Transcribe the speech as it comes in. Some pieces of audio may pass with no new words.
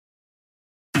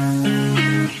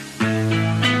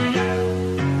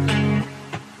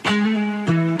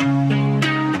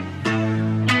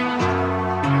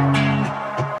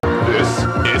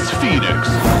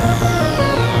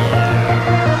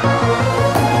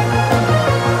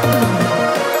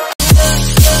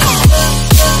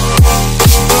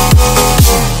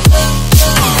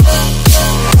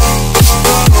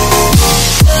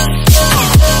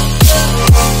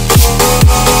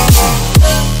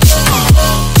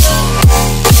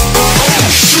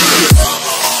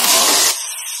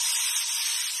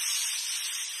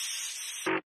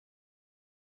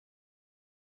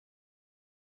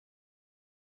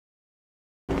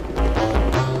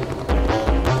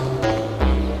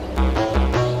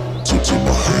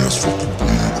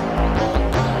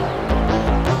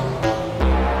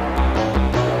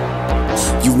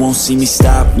won't see me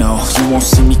stop, no, you won't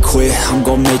see me quit. I'm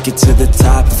gon' make it to the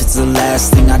top if it's the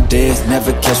last thing I did.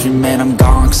 Never catch me, man, I'm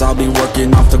gone, cause I'll be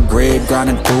working off the grid.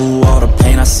 Grinding through all the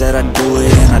pain, I said I'd do it,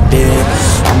 and I did.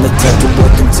 I'm the type to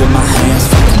work until my hands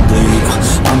fucking bleed.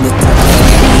 I'm the type to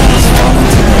hands falling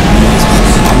to their knees.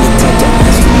 I'm the type to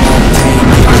ask for more pain,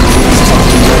 maybe please.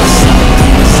 Talking about the same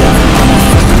pain as everyone I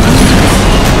fucking need.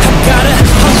 I got a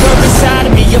hunger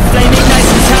inside of me, a flame ignites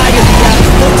entirely. I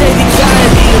will daily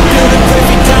quietly to build a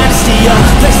perfect dynasty, a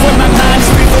place where my mind is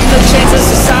free from the chains of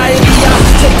society. I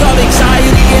take all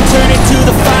anxiety and turn it to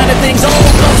the finer things. Oh,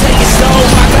 don't take it slow,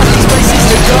 I got these places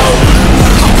to go.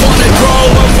 I wanna grow,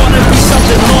 I wanna be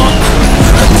something more,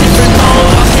 a different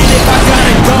mode. I'll hit if I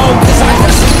gotta go, cause I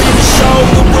got something to show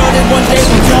the world, and one day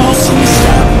we gon' see me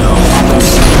stop, no, I'm gon'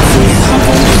 see me quit. I'm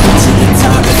gon' make it to the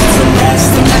top, if it's the last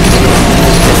thing I did.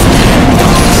 Guess we ain't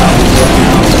gone, cause I've been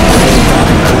working on the way.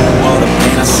 Running through all the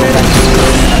pain, I said I'd do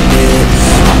it, and I did.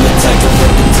 I'm the type to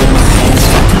work until my hands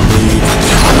fucking bleed.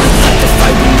 I'm the type to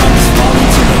fight when I'm just falling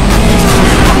to the knees.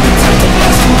 I'm the type to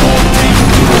ask for more pain,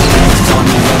 you will please tell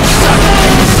me when I'm stopping,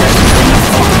 and it's everything I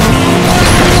fucking need.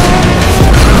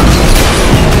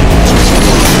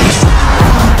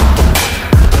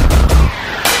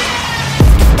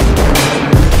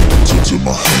 Till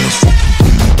my hands fucking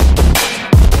bleed.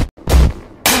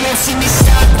 You won't see me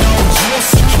stop, no, you won't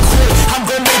see me quit. I'm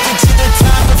gonna make it to the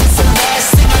top if it's the last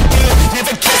thing I did.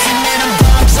 Never catch me, man, I'm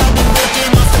gone, cause I've been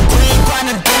working off the grid.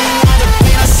 Grinding through all the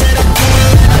pain, I said I'd do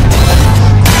it, and I did. You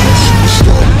won't see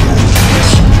me stop,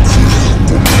 no,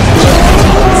 you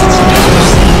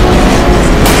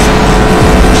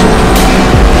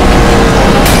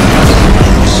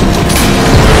won't see me quit.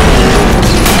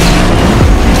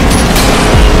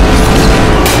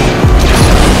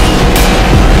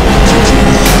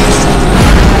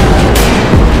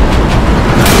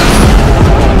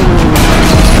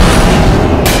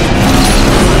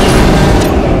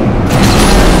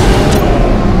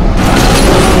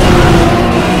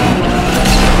 I'm gonna make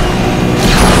it to the top if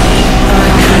it's the last thing I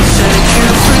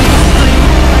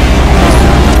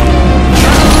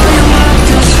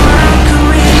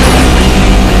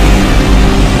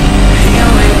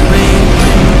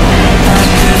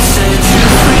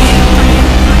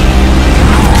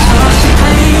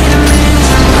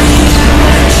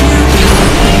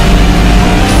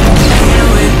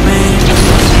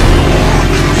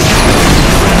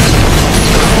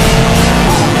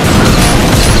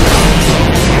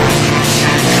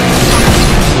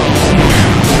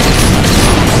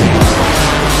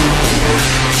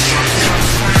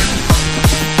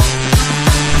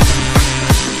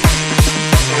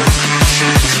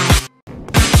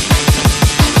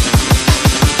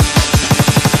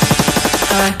did.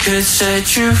 I could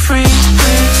set you free,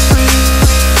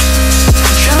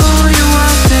 show you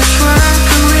what this world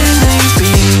can really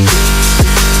be.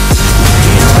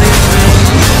 Here with me,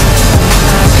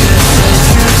 I could set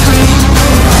you free.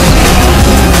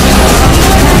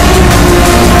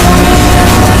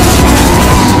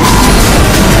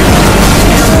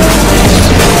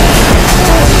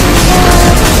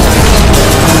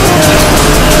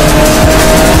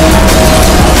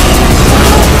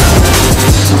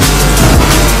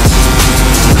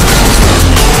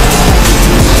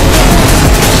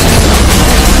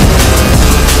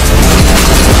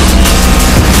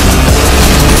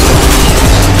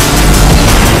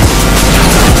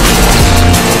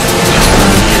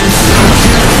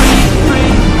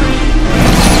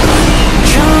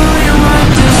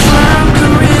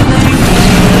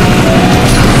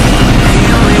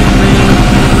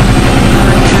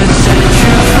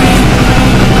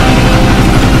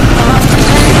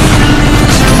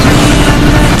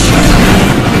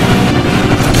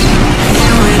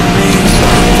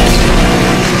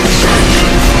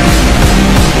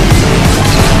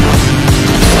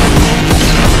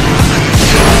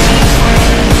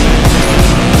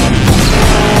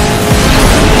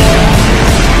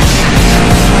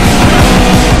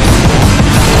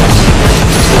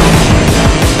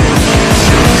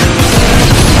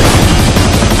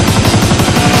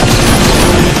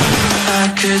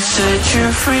 Set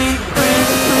you free,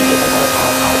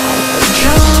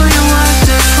 show you what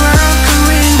this world